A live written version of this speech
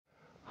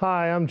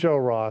Hi, I'm Joe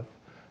Roth.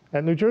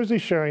 At New Jersey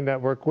Sharing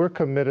Network, we're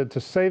committed to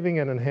saving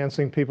and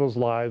enhancing people's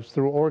lives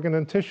through organ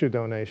and tissue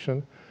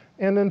donation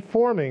and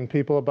informing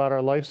people about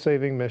our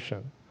life-saving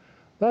mission.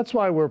 That's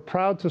why we're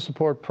proud to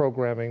support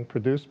programming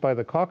produced by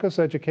the Caucus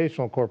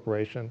Educational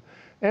Corporation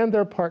and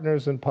their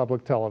partners in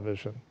public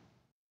television.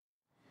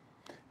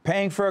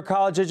 Paying for a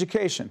college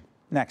education,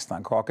 next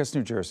on Caucus,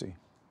 New Jersey.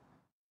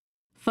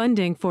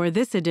 Funding for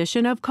this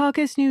edition of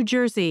Caucus, New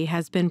Jersey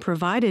has been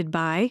provided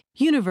by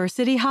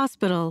University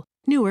Hospital,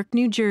 Newark,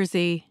 New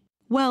Jersey,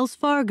 Wells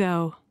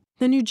Fargo,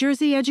 the New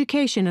Jersey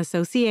Education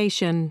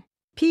Association,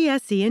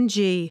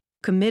 PSE&G,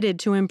 committed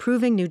to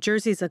improving New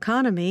Jersey's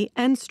economy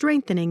and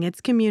strengthening its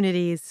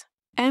communities,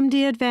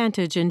 MD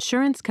Advantage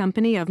Insurance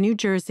Company of New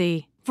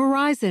Jersey,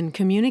 Verizon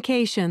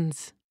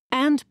Communications,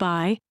 and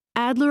by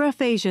Adler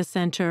Aphasia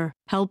Center,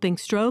 helping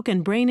stroke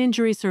and brain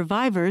injury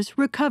survivors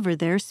recover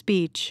their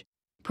speech.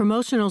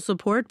 Promotional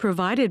support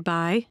provided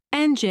by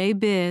NJ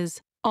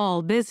Biz,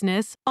 all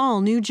business, all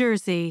New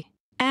Jersey,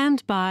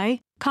 and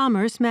by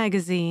Commerce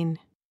Magazine.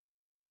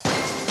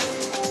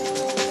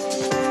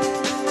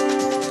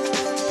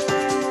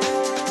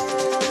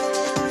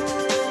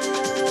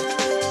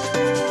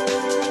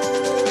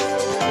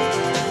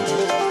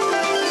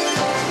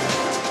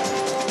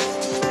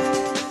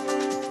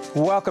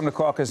 Welcome to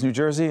Caucus, New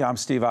Jersey. I'm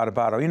Steve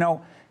Adubato. You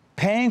know,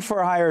 paying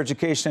for higher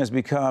education has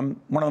become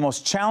one of the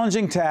most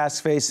challenging tasks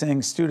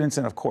facing students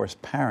and, of course,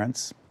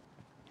 parents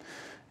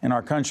in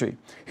our country.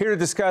 Here to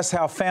discuss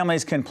how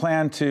families can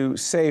plan to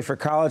save for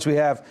college, we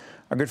have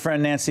our good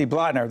friend Nancy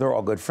Blotner. They're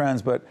all good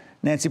friends, but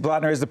Nancy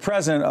Blotner is the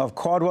president of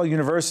Caldwell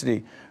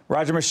University.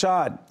 Roger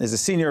Mashad is the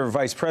senior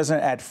vice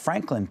president at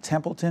Franklin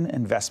Templeton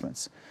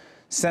Investments.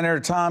 Senator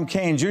Tom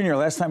Kean, Jr.,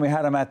 last time we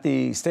had him at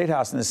the State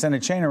House in the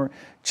Senate chamber.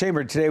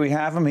 Today we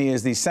have him. He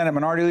is the Senate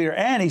Minority Leader,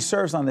 and he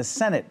serves on the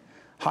Senate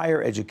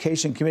Higher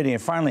Education Committee.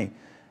 And finally,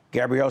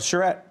 Gabrielle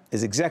Charette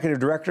is Executive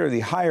Director of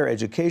the Higher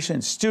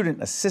Education Student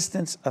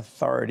Assistance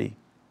Authority.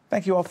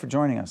 Thank you all for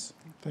joining us.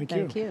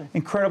 Thank you.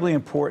 Incredibly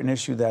important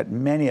issue that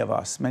many of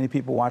us, many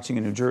people watching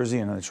in New Jersey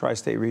and in the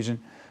tri-state region,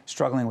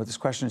 struggling with this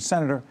question.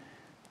 Senator,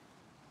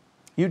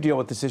 you deal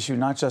with this issue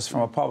not just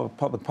from a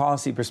public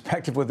policy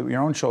perspective with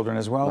your own children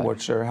as well, Right.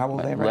 which are, how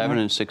old are they right 11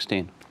 now? and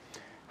 16.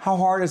 How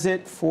hard is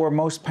it for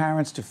most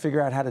parents to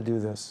figure out how to do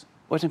this?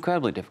 Well, it's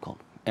incredibly difficult.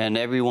 And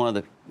every one of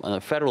the, on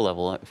the federal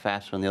level,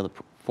 FAFSA and the other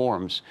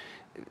forums,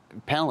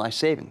 penalize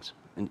savings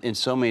in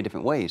so many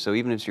different ways. So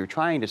even if you're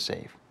trying to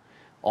save,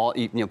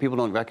 people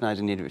don't recognize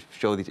the need to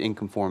show these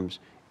income forms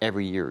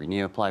every year. You need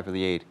to apply for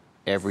the aid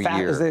every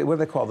year. What do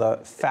they call the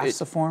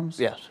FAFSA forms?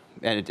 Yes.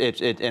 And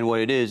and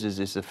what it is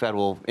it's the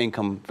federal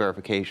income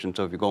verification.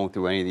 So if you're going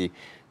through any of the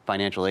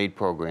financial aid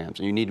programs,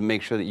 and you need to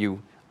make sure that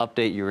you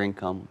update your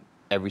income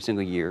every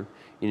single year.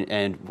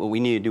 And what we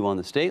need to do on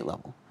the state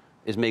level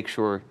is make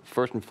sure,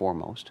 first and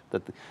foremost,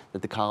 that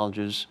the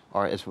colleges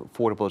are as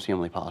affordable as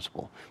humanly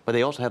possible. But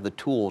they also have the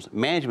tools,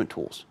 management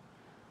tools,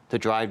 to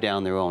drive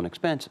down their own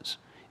expenses.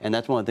 And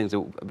that's one of the things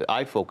that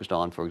I focused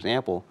on, for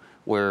example,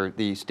 where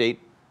the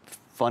state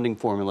funding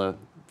formula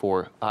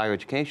for higher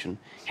education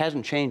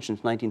hasn't changed since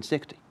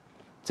 1960,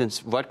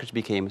 since Rutgers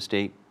became a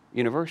state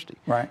university.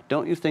 Right.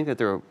 Don't you think that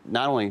there are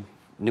not only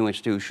new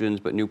institutions,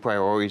 but new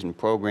priorities and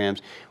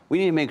programs? We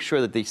need to make sure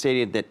that the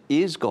state aid that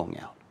is going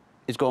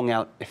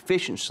out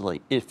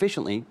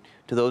efficiently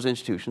to those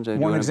institutions that are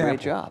doing a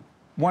great job.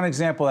 One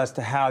example as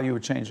to how you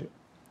would change it.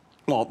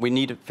 Well, we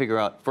need to figure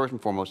out, first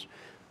and foremost,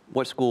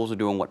 what schools are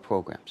doing what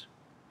programs.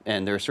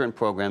 And there are certain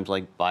programs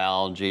like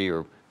biology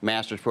or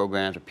master's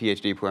programs or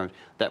PhD programs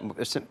that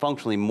are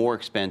functionally more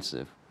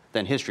expensive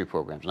than history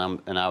programs,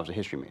 and I was a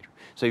history major.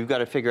 So you've got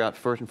to figure out,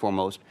 first and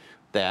foremost,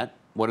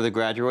 what are the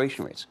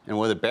graduation rates and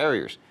what are the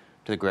barriers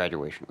to the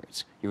graduation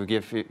rates. You've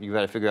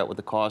got to figure out what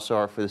the costs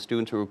are for the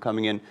students who are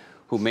coming in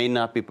who may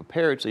not be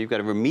prepared, so you've got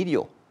a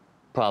remedial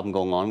problem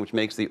going on, which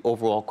makes the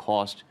overall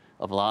cost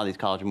of a lot of these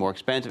colleges more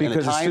expensive. Because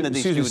and the time that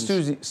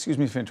these excuse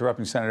me for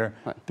interrupting, Senator,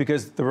 Right.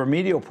 because the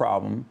remedial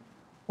problem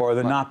or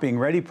the not being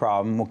ready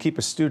problem will keep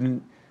a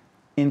student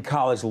in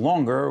college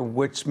longer,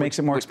 which makes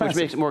it more expensive.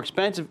 Which makes it more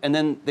expensive, and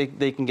then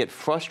they can get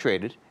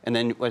frustrated. And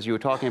then, as you were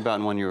talking about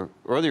in one of your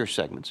earlier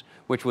segments,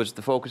 which was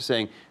the focus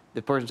saying,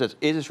 the person says,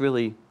 is this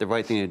really the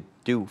right thing to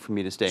do for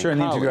me to stay in college?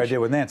 Sure, the interview I did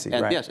with Nancy,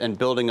 and, right. Yes, and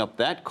building up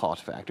that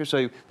cost factor.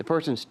 So the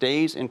person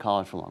stays in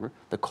college for longer.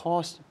 The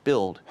costs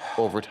build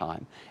over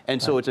time. And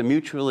so it's a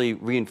mutually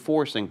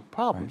reinforcing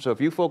problem. Right. So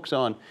if you focus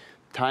on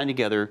tying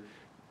together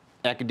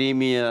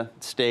academia,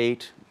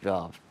 state,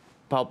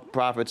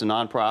 profits and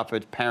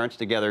nonprofits, parents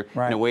together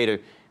in a way to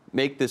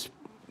make this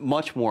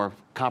much more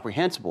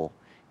comprehensible,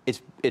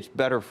 it's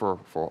better for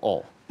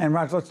all. And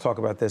Roger, let's talk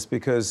about this,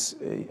 because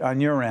on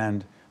your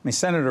end, I mean,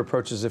 Senator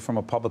approaches it from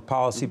a public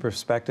policy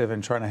perspective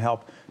and trying to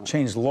help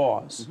change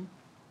laws,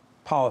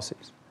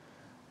 policies.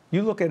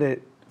 You look at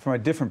it from a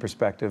different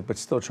perspective, but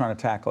still trying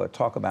to tackle it.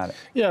 Talk about it.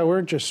 Yeah,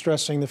 we're just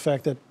stressing the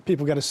fact that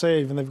people got to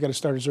save, and they've got to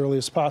start as early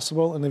as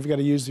possible, and they've got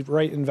to use the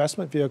right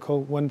investment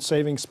vehicle when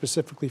saving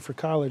specifically for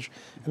college,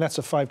 and that's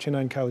a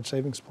 529 college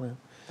savings plan.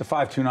 The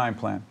 529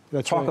 plan.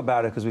 That's Talk right.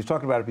 about it, because we've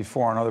talked about it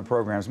before on other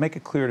programs. Make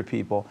it clear to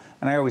people.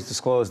 And I always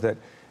disclose that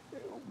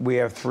we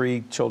have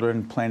 3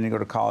 children planning to go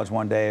to college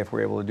one day if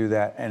we're able to do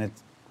that. And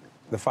it's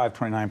the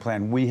 529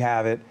 plan. We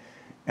have it,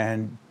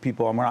 and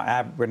people,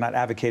 we're not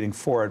advocating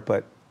for it,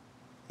 but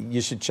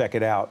you should check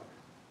it out.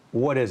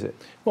 What is it?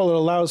 Well, it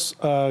allows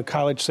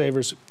college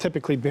savers,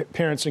 typically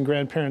parents and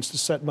grandparents, to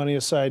set money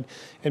aside.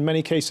 In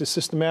many cases,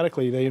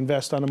 systematically, they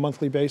invest on a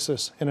monthly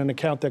basis in an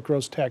account that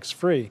grows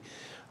tax-free.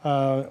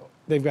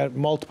 They've got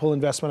multiple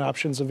investment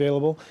options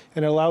available,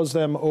 and it allows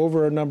them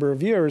over a number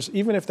of years,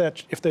 even if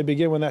they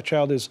begin when that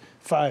child is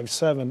 5,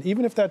 7,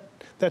 even if that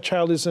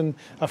child is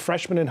a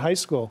freshman in high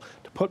school,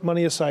 to put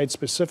money aside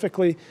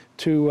specifically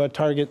to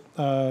target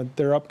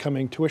their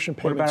upcoming tuition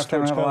What payments. about if they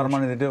don't have a lot of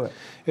money to do it?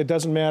 It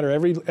doesn't matter.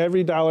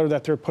 Every dollar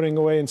that they're putting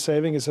away and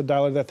saving is a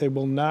dollar that they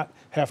will not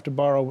have to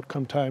borrow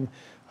come time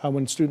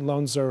when student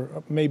loans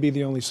may be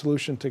the only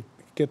solution to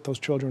get those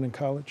children in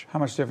college. How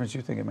much difference do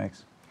you think it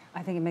makes?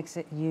 I think it makes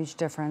a huge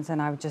difference,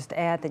 and I would just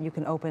add that you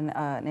can open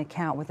an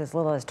account with as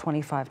little as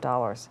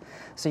 $25,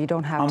 so you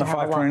don't have on to the have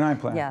 529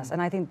 plan. Yes,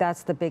 and I think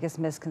that's the biggest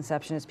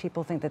misconception is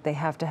people think that they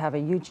have to have a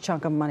huge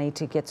chunk of money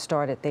to get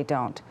started. They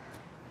don't.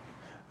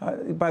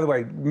 By the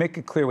way, make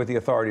it clear what the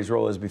authority's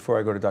role is before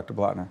I go to Dr.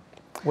 Blattner.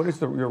 What is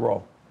your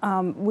role?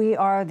 We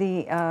are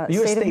the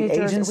you a state of New state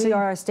Jersey. agency? We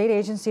are a state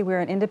agency. We're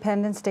an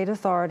independent state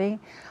authority,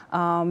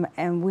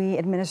 and we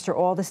administer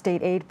all the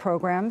state aid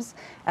programs,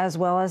 as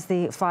well as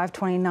the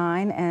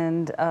 529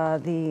 and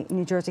the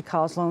New Jersey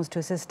College Loans to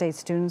Assist State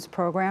Students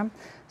program.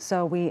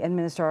 So we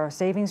administer our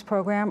savings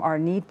program, our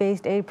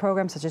need-based aid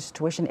program, such as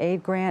Tuition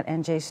Aid Grant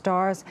and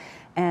J-STARS,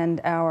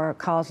 and our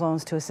College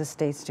Loans to Assist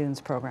State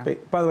Students program.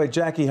 By the way,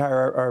 Jackie,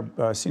 our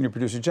senior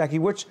producer. Jackie,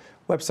 which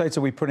websites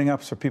are we putting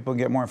up so people can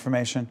get more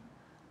information?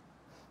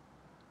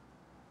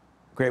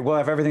 Great. We'll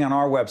have everything on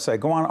our website.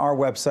 Go on our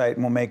website,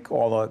 and we'll make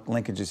all the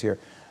linkages here.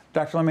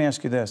 Doctor, let me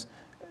ask you this.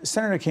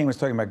 Senator King was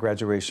talking about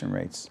graduation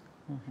rates.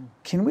 Mm-hmm.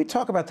 Can we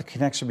talk about the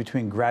connection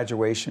between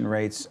graduation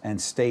rates and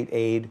state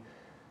aid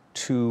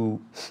to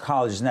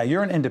colleges? Now,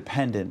 you're an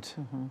independent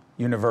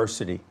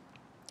university.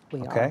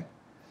 We okay? are.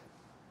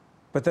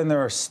 But then there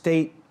are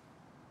state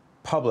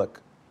public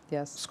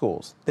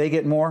schools. They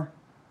get more?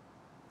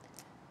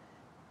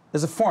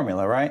 There's a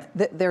formula, right?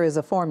 There is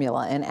a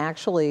formula, and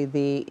actually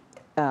the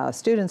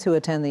students who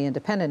attend the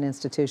independent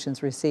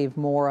institutions receive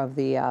more of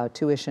the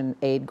tuition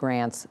aid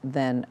grants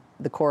than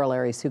the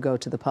corollaries who go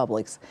to the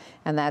publics.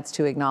 And that's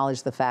to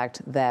acknowledge the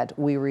fact that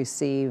we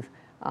receive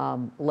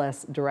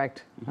less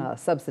direct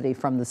subsidy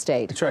from the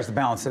state. It tries to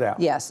balance it out.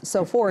 Yes.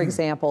 So, for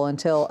example,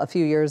 until a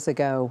few years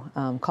ago,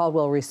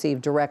 Caldwell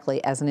received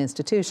directly as an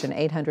institution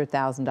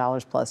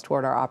 $800,000 plus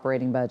toward our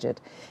operating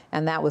budget.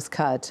 And that was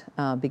cut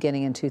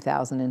beginning in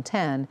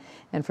 2010.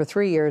 And for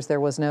 3 years, there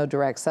was no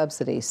direct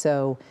subsidy.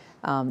 So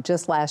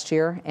just last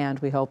year, and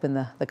we hope in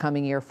the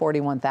coming year,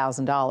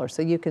 $41,000.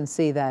 So you can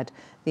see that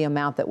the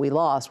amount that we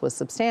lost was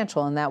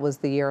substantial, and that was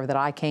the year that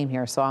I came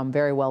here. So I'm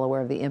very well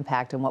aware of the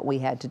impact and what we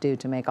had to do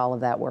to make all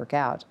of that work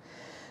out.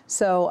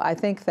 So I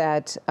think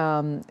that,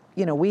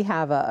 you know, we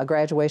have a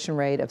graduation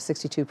rate of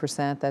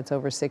 62%. That's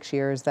over 6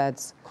 years.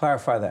 That's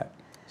Clarify that.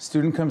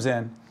 Student comes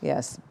in.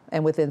 Yes,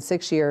 and within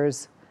 6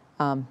 years,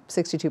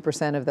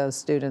 62% of those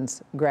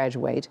students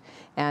graduate,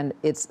 and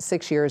it's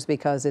 6 years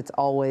because it's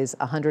always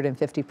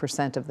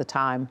 150% of the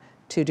time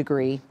to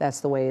degree. That's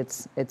the way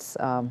it's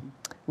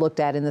looked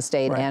at in the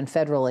state and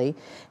federally,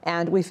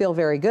 and we feel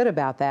very good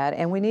about that.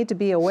 And we need to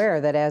be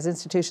aware that as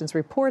institutions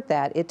report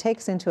that, it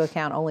takes into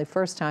account only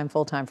first-time,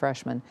 full-time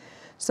freshmen.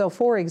 So,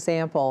 for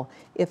example,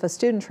 if a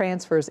student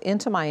transfers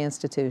into my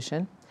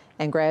institution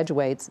and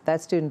graduates,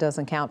 that student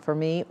doesn't count for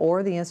me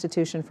or the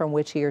institution from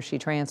which he or she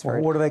transferred.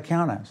 Well, what do they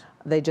count as?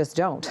 They just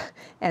don't.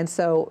 And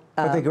so...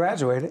 But they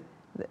graduated.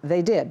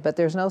 They did, but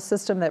there's no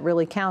system that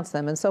really counts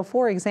them. And so,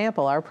 for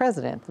example, our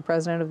president, the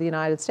President of the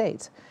United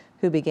States,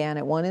 who began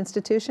at one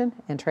institution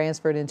and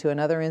transferred into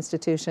another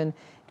institution,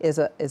 is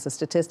a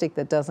statistic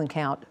that doesn't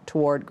count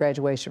toward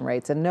graduation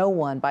rates. And no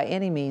one, by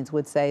any means,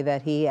 would say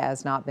that he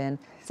has not been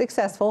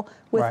successful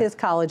with his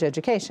college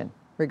education,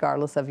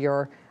 regardless of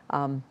your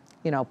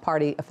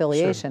party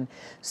affiliation.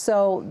 Sure.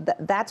 So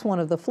that's one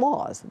of the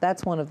flaws.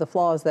 That's one of the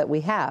flaws that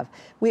we have.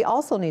 We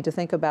also need to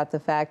think about the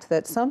fact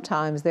that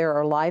sometimes there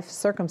are life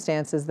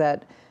circumstances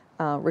that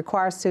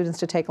require students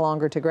to take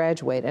longer to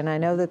graduate. And I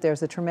know that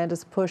there's a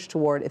tremendous push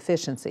toward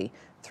efficiency,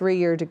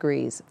 3-year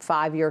degrees,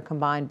 5-year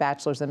combined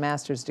bachelor's and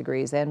master's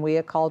degrees. And we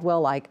at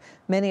Caldwell, like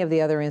many of the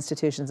other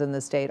institutions in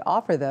the state,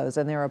 offer those,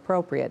 and they're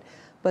appropriate.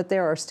 But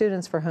there are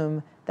students for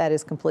whom that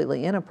is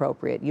completely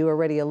inappropriate. You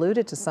already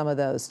alluded to some of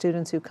those.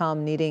 Students who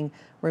come needing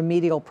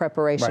remedial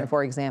preparation,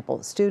 for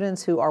example.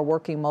 Students who are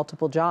working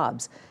multiple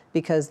jobs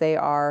because they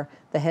are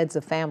the heads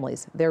of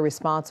families. They're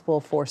responsible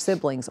for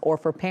siblings or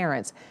for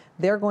parents.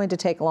 They're going to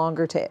take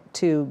longer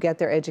to get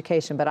their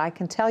education. But I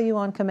can tell you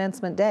on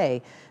commencement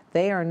day,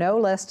 they are no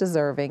less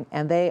deserving,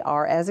 and they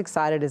are as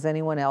excited as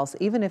anyone else,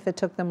 even if it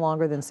took them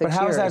longer than 6 years.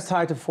 But how is that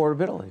tied to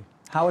affordability?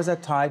 How is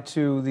that tied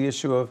to the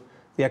issue of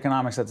the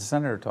economics that the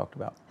senator talked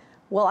about?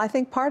 Well, I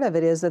think part of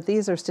it is that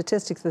these are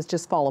statistics that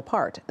just fall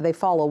apart. They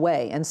fall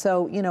away. And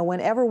so, you know,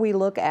 whenever we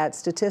look at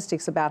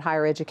statistics about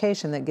higher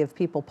education that give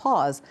people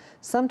pause,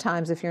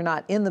 sometimes if you're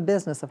not in the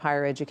business of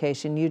higher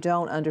education, you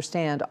don't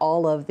understand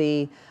all of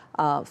the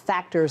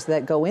factors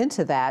that go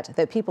into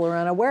that people are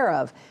unaware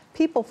of.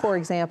 People, for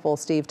example,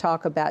 Steve,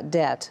 talk about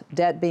debt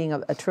being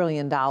 $1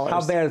 trillion.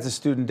 How bad is the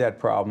student debt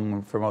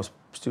problem for most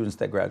students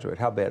that graduate?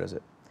 How bad is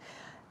it?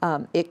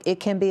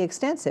 It can be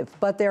extensive,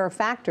 but there are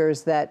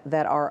factors that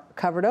are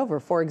covered over.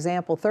 For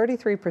example,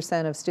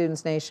 33% of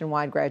students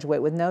nationwide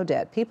graduate with no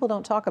debt. People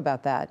don't talk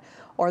about that.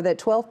 Or that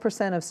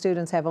 12% of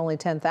students have only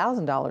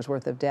 $10,000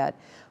 worth of debt.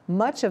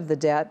 Much of the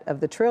debt of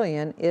the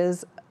trillion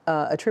is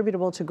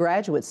attributable to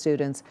graduate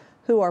students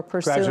who are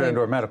pursuing... Graduate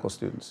or medical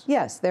students.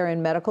 Yes, they're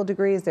in medical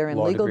degrees, they're in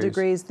legal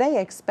degrees. They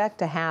expect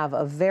to have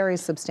a very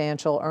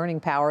substantial earning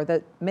power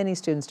that many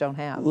students don't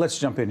have. Let's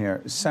jump in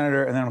here.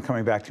 Senator, and then I'm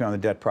coming back to you on the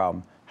debt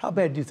problem. How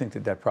bad do you think the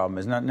debt problem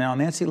is? Now,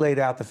 Nancy laid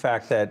out the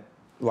fact that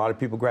a lot of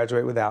people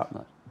graduate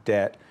without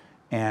debt,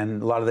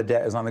 and a lot of the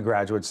debt is on the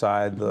graduate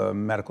side, the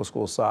medical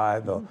school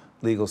side, the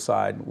legal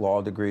side,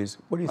 law degrees.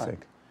 What do you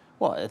think?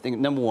 Well, I think,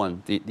 number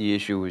one, the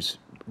issue is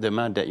the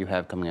amount of debt you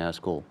have coming out of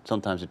school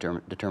sometimes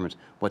determines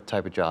what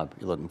type of job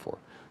you're looking for.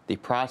 The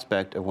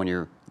prospect of when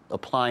you're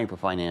applying for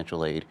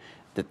financial aid,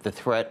 that the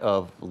threat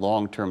of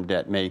long-term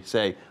debt may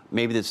say,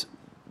 maybe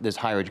this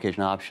higher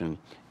education option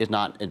is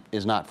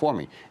not for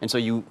me. And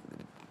so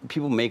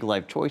people make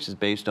life choices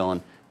based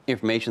on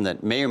information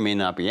that may or may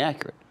not be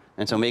accurate.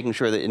 And so making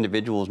sure that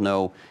individuals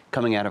know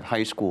coming out of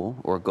high school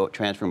or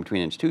transferring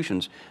between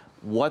institutions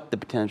what the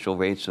potential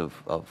rates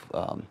of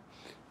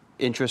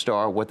interest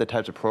are, what the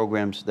types of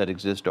programs that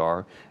exist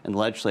are. And the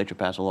legislature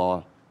passed a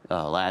law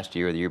last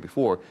year or the year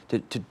before to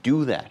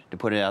do that, to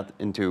put it out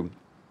into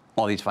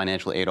all these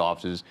financial aid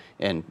offices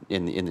and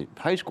in the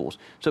high schools,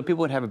 so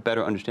people would have a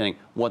better understanding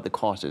what the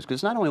cost is. Because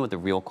it's not only what the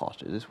real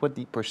cost is, it's what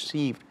the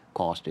perceived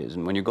cost is.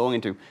 And when you're going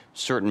into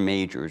certain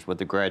majors, what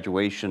the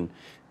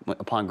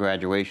upon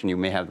graduation, you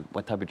may have,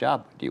 what type of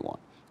job do you want?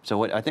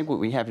 So I think what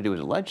we have to do as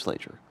a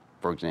legislature,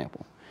 for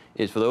example,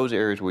 is for those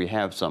areas where we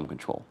have some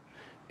control,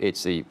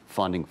 it's the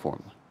funding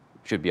formula.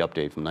 It should be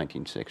updated from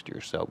 1960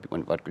 or so,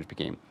 when Rutgers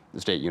became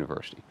the state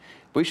university.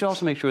 But we should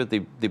also make sure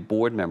that the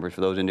board members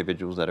for those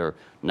individuals that are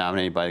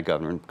nominated by the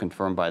governor and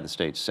confirmed by the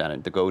state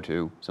senate to go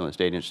to some of the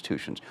state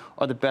institutions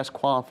are the best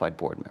qualified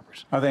board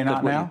members. Are they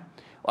not now?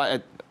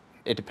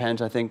 It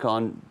depends, I think,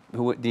 on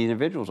who the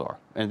individuals are.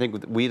 And I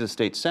think we, the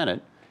state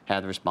senate,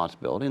 have the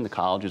responsibility, and the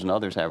colleges and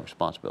others have a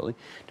responsibility,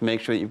 to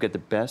make sure that you get the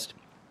best,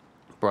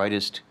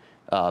 brightest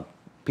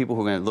people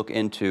who are going to look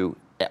into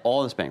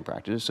all the spending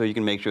practices, so you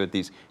can make sure that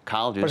these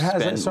colleges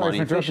spend money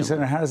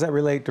efficiently. How does that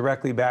relate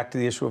directly back to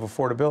the issue of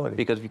affordability?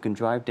 Because if you can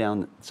drive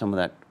down some of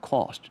that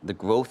cost, the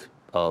growth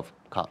of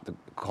the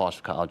cost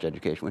of college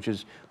education, which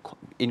has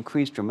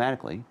increased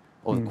dramatically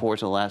over the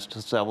course of the last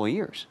several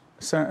years.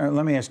 Senator,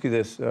 let me ask you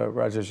this,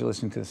 Roger, as you're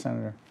listening to the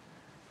senator.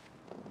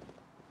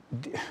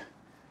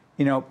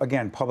 You know,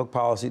 again, public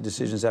policy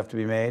decisions have to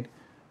be made.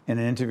 In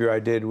an interview I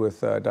did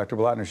with Dr.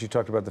 Blattner, she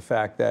talked about the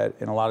fact that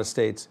in a lot of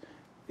states,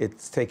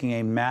 it's taking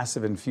a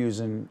massive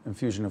infusion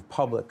of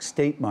public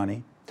state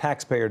money,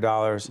 taxpayer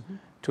dollars,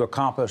 to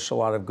accomplish a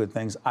lot of good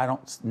things. I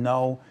don't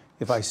know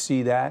if I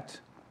see that.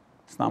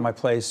 It's not my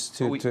place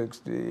to...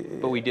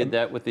 But we did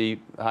that with the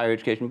higher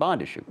education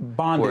bond issue.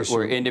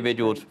 Where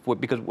individuals,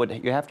 because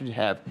what you have to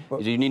have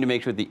is you need to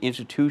make sure the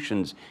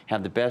institutions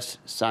have the best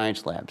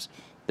science labs,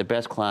 the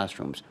best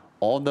classrooms,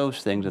 all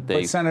those things that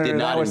they did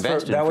not invest in for 30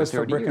 years. That was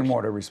for brick and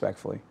mortar,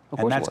 respectfully.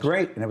 And that's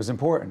great, and it was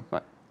important.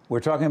 Right. We're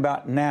talking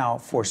about now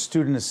for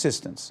student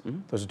assistance.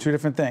 Those are two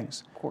different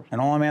things. Of course. And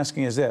all I'm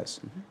asking is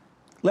this.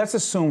 Let's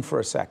assume for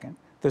a second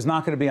there's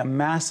not going to be a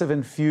massive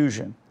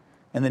infusion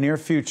in the near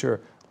future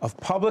of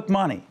public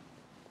money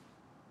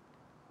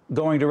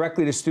going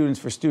directly to students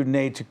for student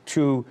aid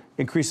to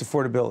increase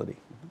affordability.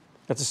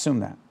 Let's assume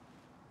that.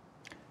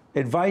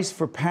 Advice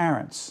for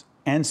parents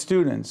and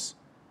students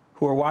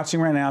who are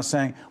watching right now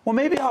saying, well,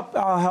 maybe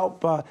I'll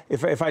help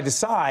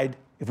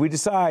if we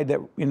decide that,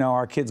 you know,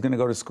 our kid's going to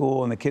go to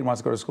school and the kid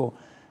wants to go to school,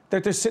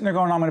 that they're sitting there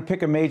going, I'm going to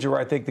pick a major where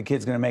I think the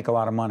kid's going to make a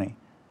lot of money.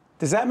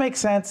 Does that make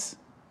sense?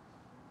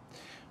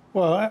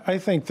 Well, I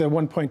think the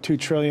 1.2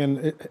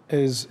 trillion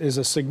is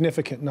a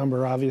significant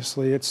number.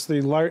 Obviously, it's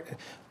the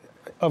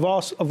of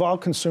all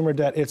consumer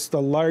debt, it's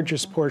the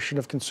largest portion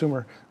of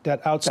consumer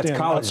debt outstanding.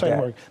 That's college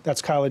debt.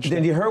 That's college debt.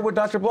 Then you heard what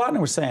Dr.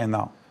 Blattner was saying,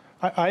 though.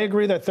 I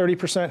agree that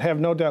 30% have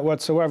no debt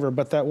whatsoever,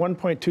 but that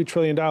 $1.2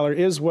 trillion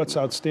is what's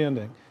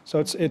outstanding. So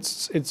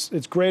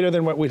it's greater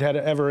than what we'd had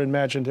ever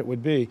imagined it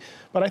would be.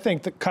 But I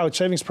think the college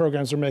savings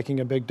programs are making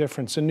a big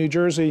difference. In New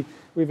Jersey,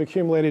 we've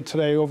accumulated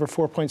today over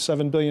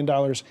 $4.7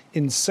 billion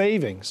in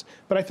savings.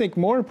 But I think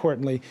more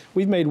importantly,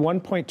 we've made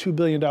 $1.2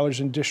 billion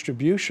in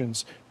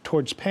distributions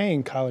towards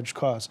paying college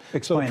costs.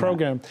 Explain so the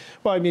program, that.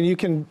 Well, I mean, you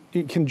can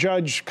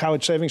judge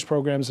college savings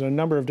programs in a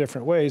number of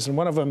different ways, and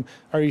one of them,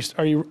 are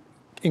you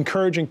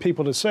encouraging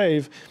people to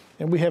save.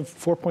 And we have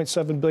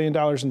 $4.7 billion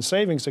in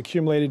savings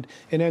accumulated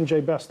in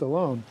NJ Best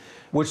alone.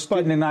 Which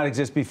did not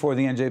exist before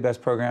the NJ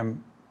Best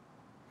program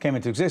came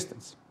into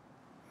existence.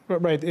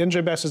 Right. The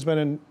NJ Best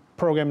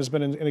program has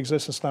been in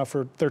existence now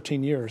for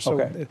 13 years.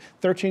 So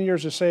 13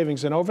 years of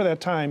savings. And over that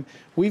time,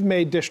 we've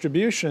made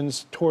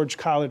distributions towards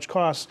college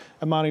costs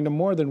amounting to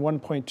more than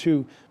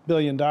 $1.2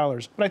 billion.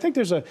 But I think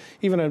there's an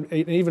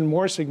even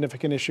more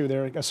significant issue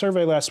there. A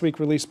survey last week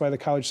released by the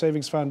College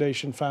Savings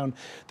Foundation found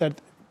that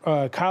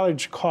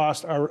college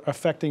costs are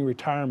affecting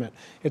retirement.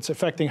 It's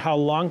affecting how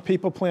long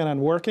people plan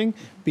on working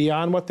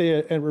beyond what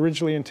they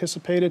originally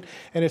anticipated,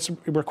 and it's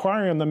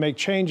requiring them to make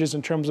changes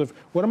in terms of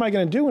what am I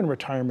going to do in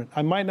retirement?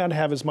 I might not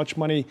have as much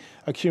money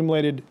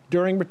accumulated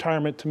during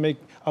retirement to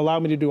allow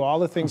me to do all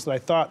the things that I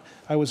thought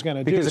I was going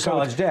to do. Because of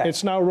college debt.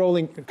 It's now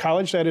rolling.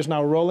 College debt is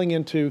now rolling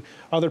into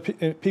other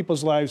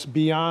people's lives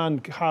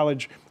beyond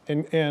college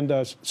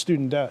and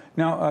student debt.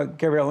 Now,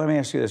 Gabrielle, let me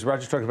ask you this.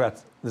 Roger talked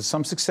about there's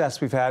some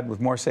success we've had with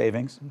more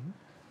savings,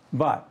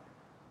 but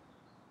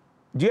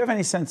do you have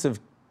any sense of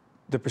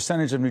the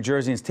percentage of New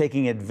Jerseyans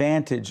taking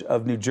advantage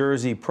of New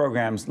Jersey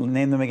programs?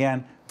 Name them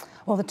again.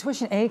 Well, the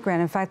tuition aid grant,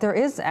 in fact, there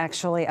is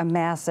actually a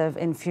massive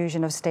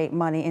infusion of state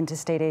money into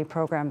state aid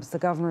programs. The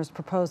governor is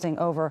proposing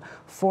over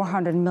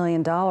 $400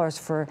 million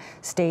for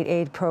state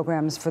aid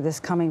programs for this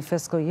coming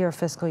fiscal year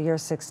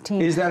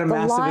 16. Is that a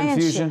massive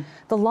infusion?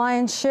 The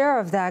lion's share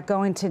of that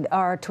going to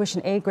our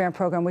tuition aid grant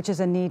program, which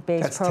is a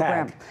need-based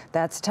program. TAG.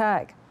 That's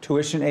TAG.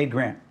 Tuition aid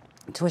grant.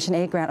 Tuition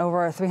aid grant, over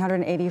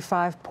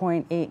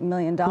 $385.8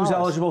 million. Who's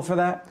eligible for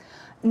that?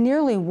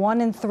 Nearly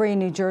 1 in 3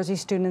 New Jersey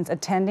students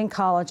attending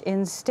college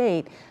in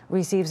state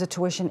receives a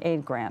tuition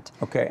aid grant.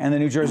 Okay, and the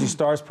New Jersey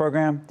STARS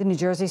program? The New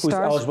Jersey STARS.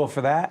 Who's eligible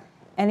for that?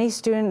 Any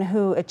student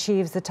who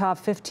achieves the top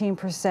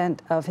 15%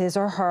 of his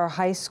or her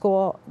high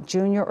school,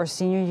 junior, or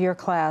senior year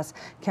class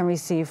can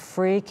receive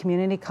free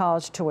community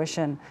college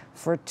tuition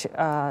for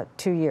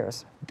 2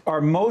 years.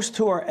 Are most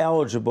who are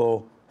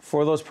eligible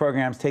for those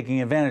programs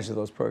taking advantage of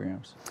those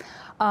programs?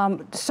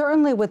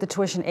 Certainly with the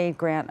tuition aid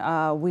grant,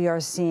 we are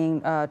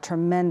seeing a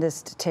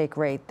tremendous take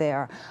rate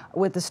there.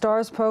 With the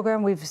STARS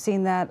program, we've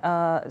seen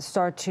that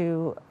start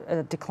to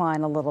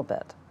decline a little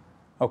bit.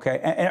 Okay,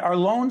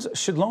 and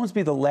should loans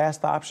be the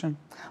last option?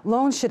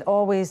 Loans should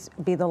always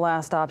be the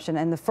last option.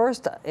 And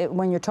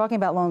when you're talking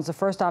about loans, the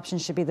first option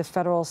should be the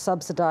federal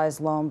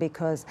subsidized loan,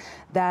 because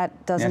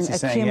that doesn't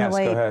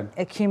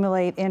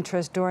accumulate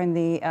interest during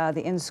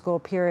the in-school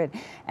period.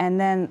 And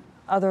then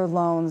other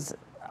loans,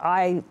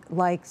 I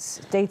like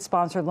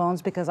state-sponsored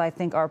loans because I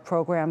think our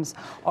programs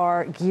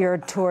are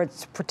geared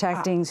towards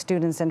protecting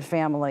students and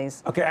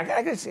families. Okay,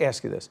 I got to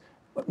ask you this.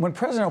 When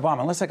President Obama,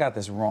 unless I got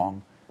this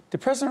wrong,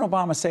 did President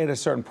Obama say at a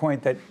certain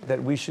point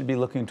that we should be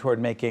looking toward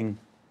making,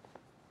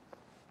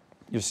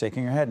 you're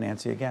shaking your head,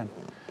 Nancy, again,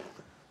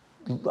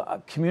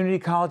 community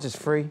college is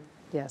free?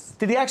 Yes.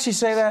 Did he actually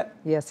say that?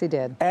 Yes, he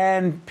did.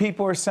 And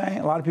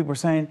a lot of people are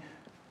saying,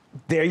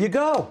 there you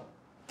go.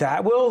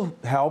 That will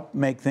help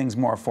make things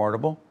more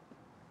affordable.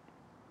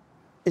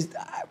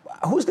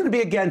 Who's going to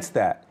be against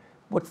that?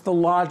 What's the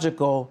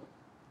logical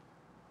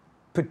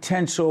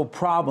potential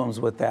problems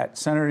with that?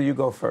 Senator, you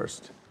go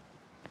first.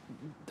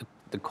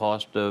 The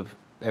cost of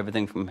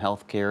everything from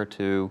health care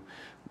to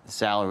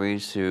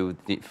salaries to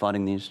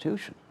funding the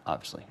institution,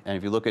 obviously. And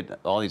if you look at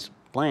all these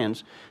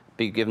plans,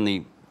 given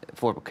the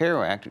Affordable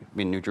Care Act, I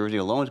mean, New Jersey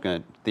alone is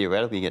going to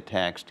theoretically get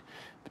taxed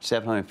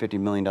 $750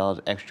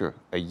 million extra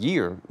a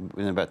year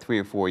within about 3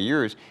 or 4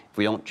 years if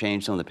we don't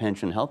change some of the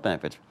pension and health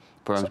benefits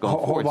programs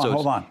going forward.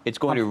 Hold on. It's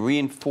going to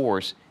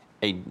reinforce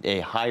a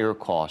higher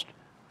cost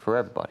for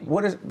everybody.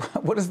 What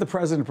is the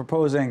president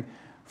proposing?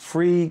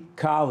 Free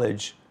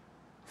college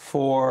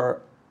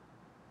for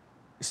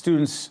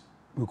students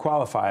who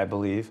qualify, I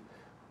believe.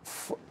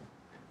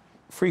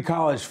 Free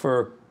college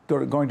for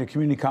going to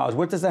community college.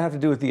 What does that have to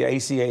do with the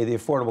ACA, the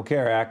Affordable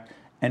Care Act,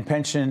 and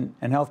pension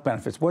and health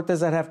benefits? What does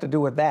that have to do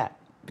with that?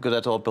 Because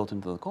that's all built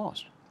into the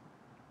cost.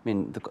 I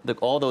mean,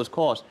 all those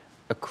costs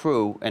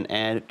accrue and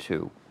add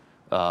to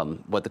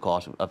what the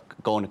cost of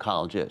going to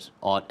college is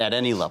at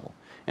any level.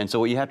 And so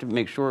what you have to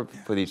make sure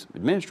for these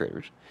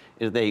administrators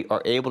is they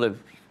are able to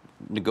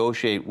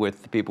negotiate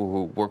with the people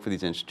who work for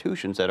these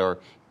institutions that are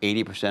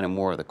 80% or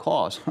more of the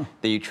cost,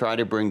 that you try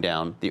to bring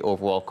down the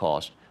overall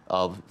cost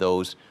of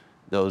those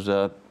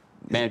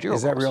managerial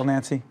costs. Is that real,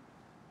 Nancy?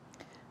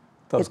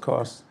 Those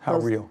costs? How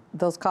real?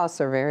 Those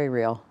costs are very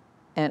real,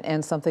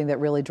 and something that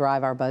really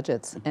drive our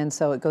budgets. And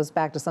so it goes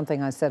back to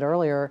something I said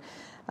earlier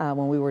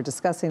when we were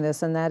discussing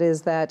this, and that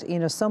is that, you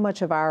know, so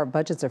much of our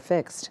budgets are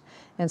fixed.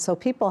 And so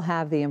people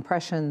have the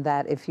impression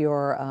that if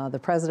you're the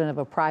president of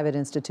a private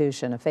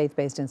institution, a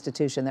faith-based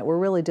institution, that we're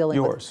really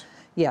dealing with... Yours.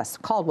 Yes,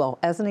 Caldwell,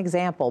 as an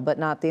example, but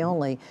not the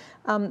only,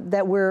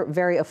 that we're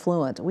very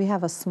affluent. We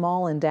have a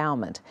small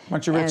endowment. A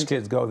bunch of rich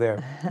kids go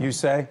there, you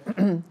say?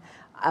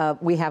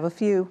 We have a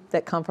few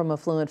that come from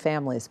affluent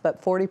families,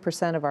 but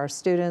 40% of our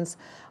students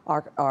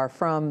are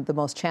from the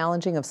most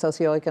challenging of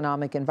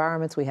socioeconomic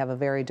environments. We have a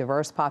very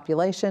diverse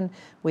population.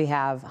 We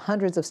have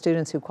hundreds of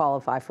students who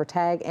qualify for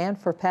TAG and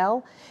for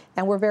Pell,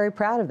 and we're very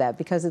proud of that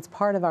because it's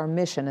part of our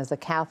mission as a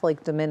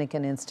Catholic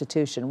Dominican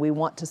institution. We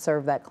want to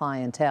serve that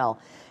clientele,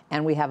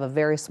 and we have a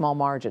very small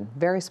margin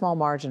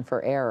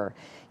for error.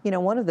 You know,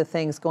 one of the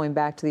things, going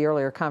back to the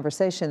earlier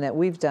conversation, that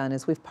we've done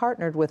is we've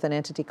partnered with an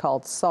entity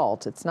called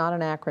SALT. It's not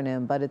an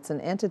acronym, but it's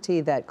an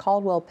entity that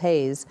Caldwell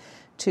pays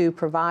to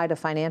provide a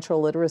financial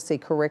literacy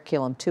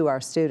curriculum to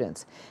our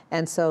students.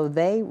 And so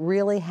they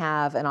really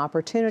have an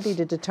opportunity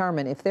to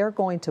determine if they're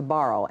going to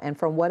borrow, and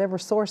from whatever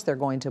source they're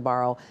going to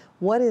borrow,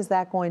 what is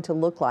that going to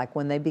look like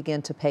when they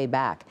begin to pay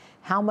back?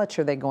 How much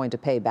are they going to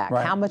pay back?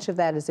 Right. How much of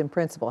that is in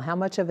principal? How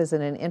much of it is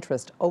in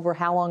interest? Over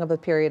how long of a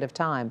period of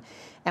time?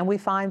 And we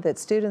find that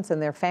students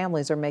and their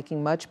families are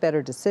making much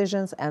better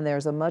decisions, and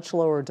there's a much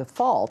lower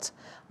default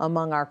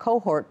among our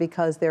cohort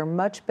because they're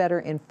much better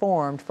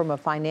informed from a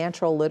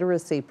financial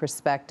literacy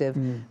perspective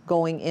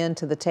going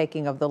into the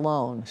taking of the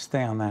loan.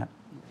 Stay on that.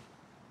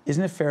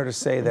 Isn't it fair to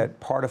say that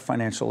part of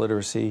financial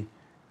literacy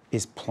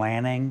is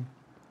planning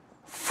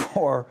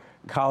for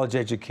college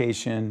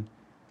education?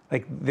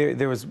 Like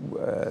there was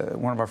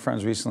one of our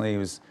friends recently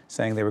was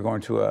saying they were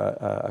going to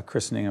a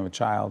christening of a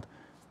child,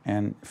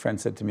 and a friend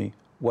said to me,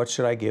 "What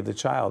should I give the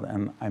child?"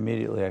 And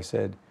immediately I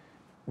said,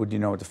 "Would you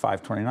know what the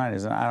 529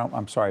 is?" And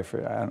I'm sorry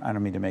I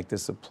don't mean to make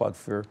this a plug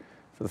for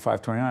the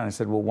 529. I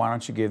said, "Well, why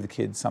don't you give the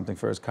kid something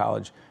for his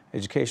college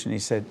education?" He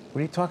said, "What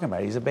are you talking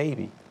about? He's a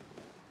baby."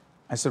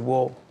 I said,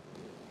 "Well,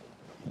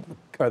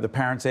 are the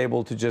parents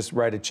able to just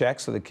write a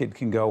check so the kid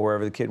can go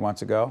wherever the kid wants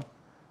to go?"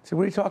 I said,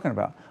 "What are you talking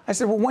about?" I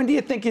said, "Well, when do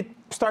you think you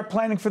start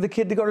planning for the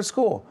kid to go to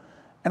school?"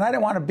 And I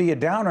didn't want to be a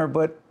downer,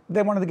 but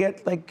they wanted to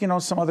get, like, you know,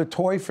 some other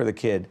toy for the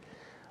kid.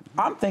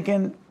 I'm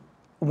thinking,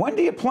 when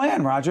do you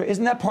plan, Roger?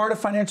 Isn't that part of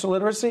financial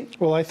literacy?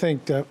 Well, I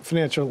think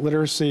financial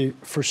literacy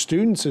for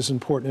students is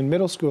important in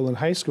middle school and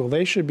high school.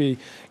 They should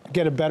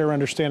get a better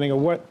understanding of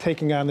what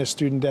taking on this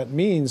student debt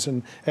means.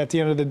 And at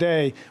the end of the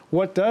day,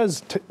 what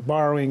does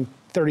borrowing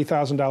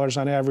 $30,000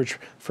 on average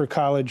for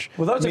college.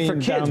 Well, those are for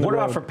kids. What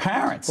about for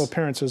parents? Well,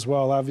 parents as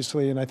well,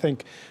 obviously. And I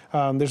think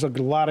there's a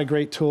lot of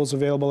great tools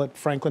available at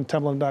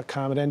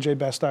franklintemplin.com, at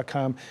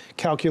njbest.com,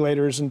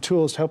 calculators and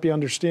tools to help you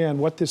understand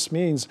what this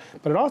means.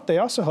 But they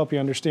also help you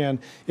understand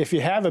if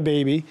you have a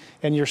baby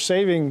and you're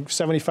saving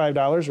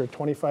 $75 or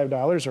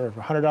 $25 or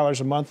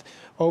 $100 a month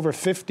over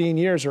 15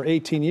 years or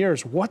 18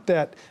 years, what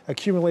that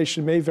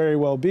accumulation may very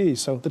well be.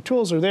 So the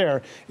tools are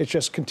there. It's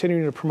just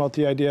continuing to promote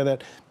the idea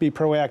that be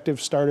proactive,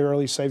 start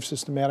early, save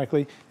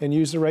systematically, and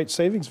use the right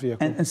savings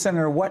vehicle. And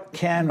Senator, what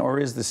can or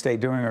is the state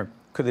doing, or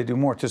could they do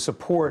more to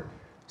support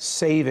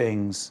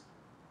savings?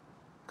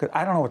 Because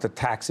I don't know what the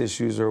tax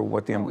issues or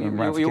what the ramifications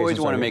are. We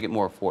always want to make it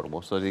more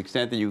affordable. So to the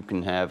extent that you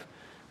can have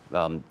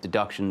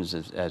deductions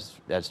as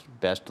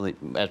best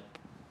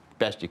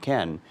you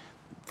can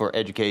for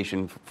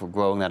education, for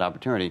growing that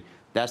opportunity,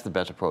 that's the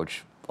best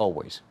approach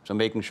always. So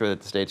making sure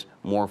that the state's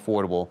more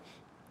affordable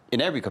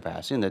in every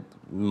capacity, and that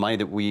money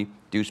that we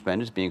do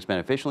spend is being spent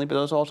efficiently, but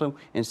there's also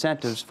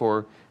incentives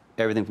for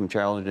everything from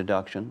charitable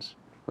deductions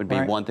would be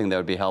one thing that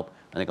would be help.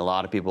 I think a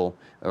lot of people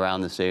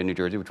around the state of New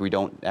Jersey, which we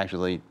don't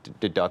actually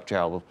deduct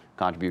charitable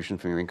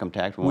contributions from your income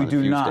tax. We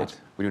do not.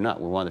 States. We do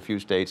not. We're one of the few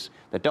states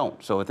that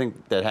don't. So I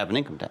think that have an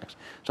income tax.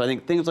 So I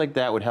think things like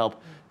that would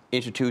help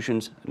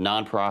institutions,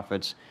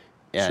 nonprofits,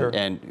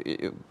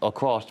 and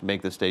across to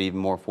make the state even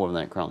more affordable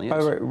than it currently is. By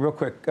the way, real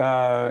quick,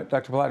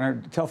 Dr.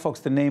 Blattner, tell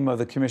folks the name of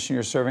the commission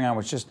you're serving on,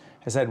 which just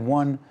has had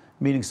one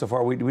meeting so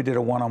far. We did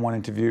a one-on-one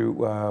interview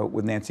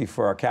with Nancy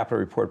for our Capital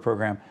Report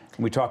program,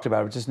 and we talked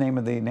about it. Just name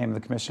of the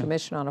commission.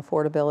 Commission on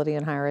Affordability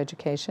in Higher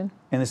Education.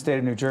 In the state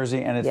of New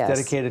Jersey, and it's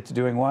dedicated to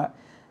doing what?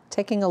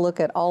 Taking a look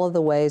at all of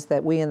the ways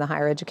that we in the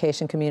higher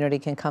education community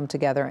can come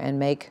together and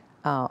make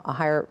a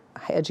higher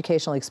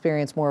educational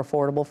experience more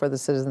affordable for the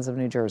citizens of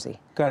New Jersey.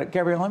 Got it.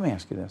 Gabrielle, let me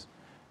ask you this.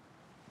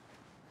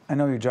 I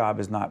know your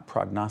job is not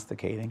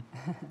prognosticating.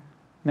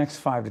 Next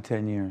 5 to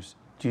 10 years,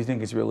 do you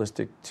think it's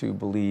realistic to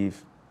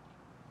believe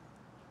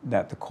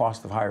that the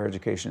cost of higher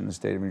education in the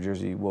state of New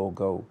Jersey will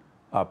go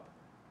up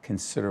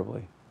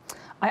considerably?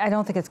 I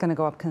don't think it's going to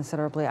go up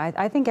considerably.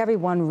 I think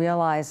everyone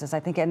realizes,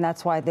 and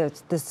that's why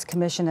this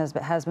commission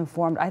has been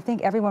formed. I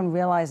think everyone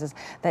realizes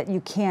that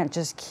you can't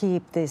just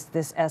keep this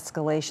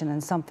escalation,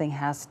 and something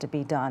has to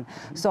be done.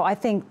 So I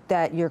think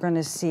that you're going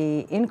to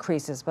see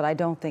increases, but I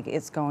don't think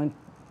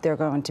they're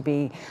going to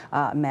be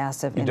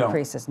massive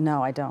increases.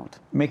 No, I don't.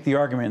 Make the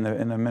argument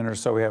in the minute or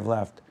so we have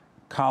left.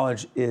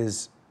 College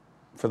is,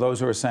 for those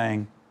who are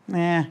saying,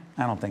 I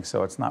don't think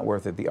so, it's not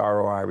worth it, the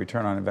ROI,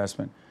 return on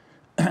investment.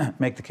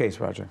 Make the case,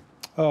 Roger.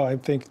 Oh, I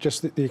think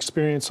just the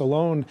experience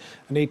alone,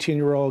 an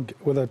 18-year-old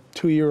with a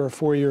 2-year or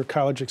 4-year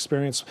college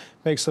experience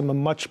makes them a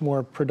much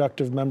more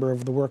productive member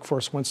of the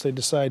workforce once they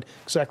decide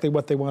exactly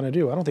what they want to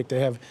do. I don't think they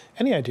have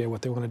any idea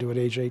what they want to do at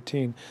age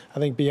 18. I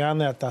think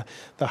beyond that,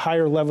 the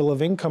higher level of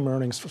income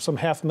earnings, from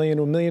 $500,000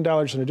 to $1 million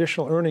in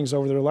additional earnings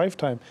over their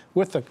lifetime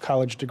with a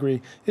college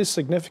degree is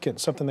significant,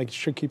 something they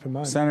should keep in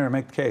mind. Senator,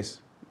 make the case.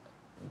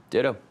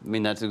 Ditto. I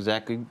mean, that's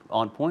exactly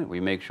on point. We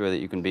make sure that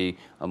you can be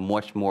a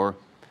much more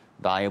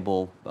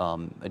valuable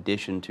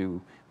addition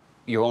to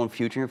your own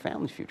future and your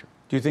family's future.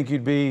 Do you think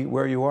you'd be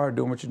where you are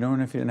doing what you're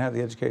doing if you didn't have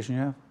the education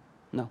you have?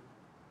 No,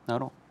 not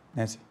at all.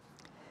 Nancy?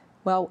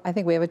 Well, I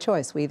think we have a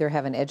choice. We either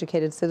have an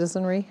educated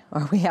citizenry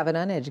or we have an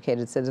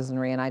uneducated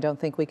citizenry, and I don't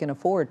think we can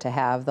afford to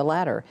have the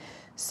latter.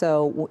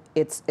 So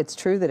it's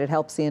true that it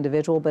helps the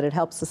individual, but it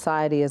helps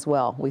society as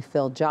well. We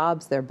fill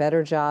jobs, they're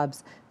better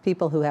jobs.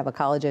 People who have a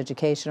college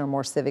education are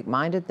more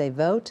civic-minded. They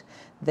vote,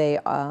 they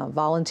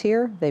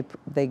volunteer,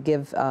 they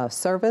give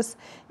service,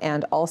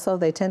 and also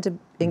they tend to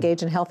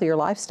engage in healthier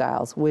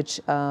lifestyles,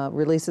 which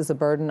releases a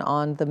burden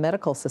on the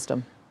medical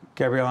system.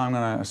 Gabrielle, I'm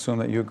going to assume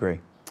that you agree.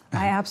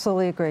 I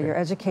absolutely agree. Your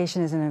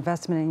education is an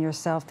investment in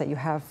yourself that you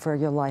have for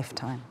your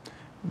lifetime.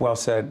 Well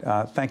said.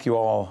 Thank you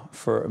all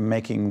for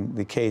making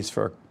the case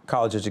for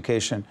college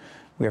education.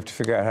 We have to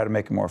figure out how to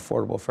make it more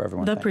affordable for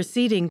everyone. The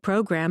preceding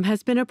program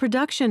has been a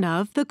production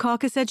of the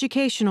Caucus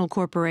Educational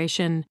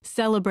Corporation,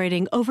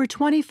 celebrating over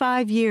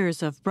 25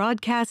 years of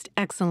broadcast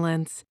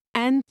excellence,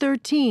 and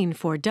 13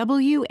 for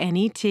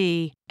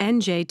WNET,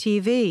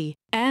 NJTV,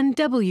 and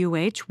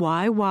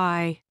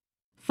WHYY.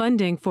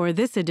 Funding for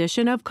this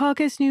edition of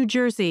Caucus New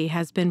Jersey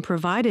has been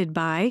provided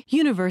by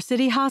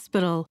University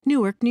Hospital,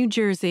 Newark, New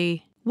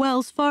Jersey,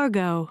 Wells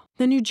Fargo,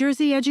 the New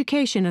Jersey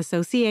Education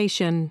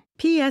Association,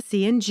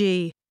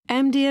 PSE&G,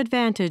 MD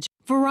Advantage,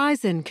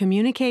 Verizon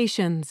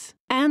Communications,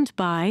 and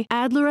by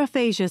Adler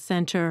Aphasia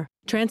Center.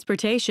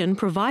 Transportation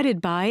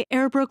provided by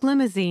Airbrook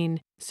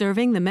Limousine,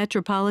 serving the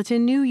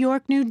metropolitan New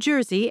York, New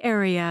Jersey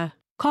area.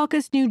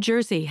 Caucus New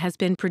Jersey has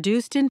been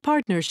produced in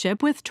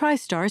partnership with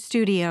TriStar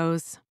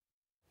Studios.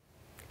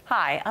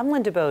 Hi, I'm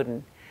Linda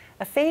Bowden.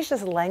 Aphasia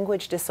is a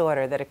language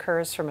disorder that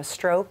occurs from a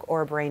stroke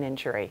or a brain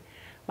injury.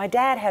 My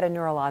dad had a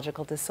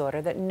neurological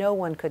disorder that no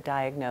one could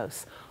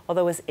diagnose.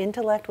 Although his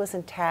intellect was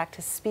intact,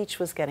 his speech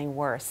was getting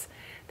worse.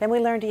 Then we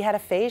learned he had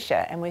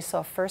aphasia, and we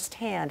saw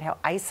firsthand how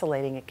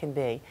isolating it can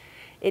be.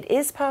 It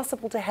is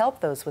possible to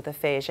help those with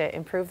aphasia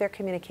improve their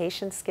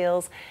communication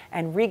skills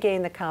and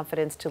regain the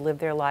confidence to live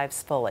their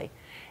lives fully.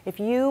 If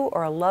you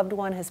or a loved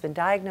one has been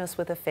diagnosed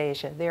with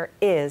aphasia, there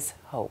is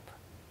hope.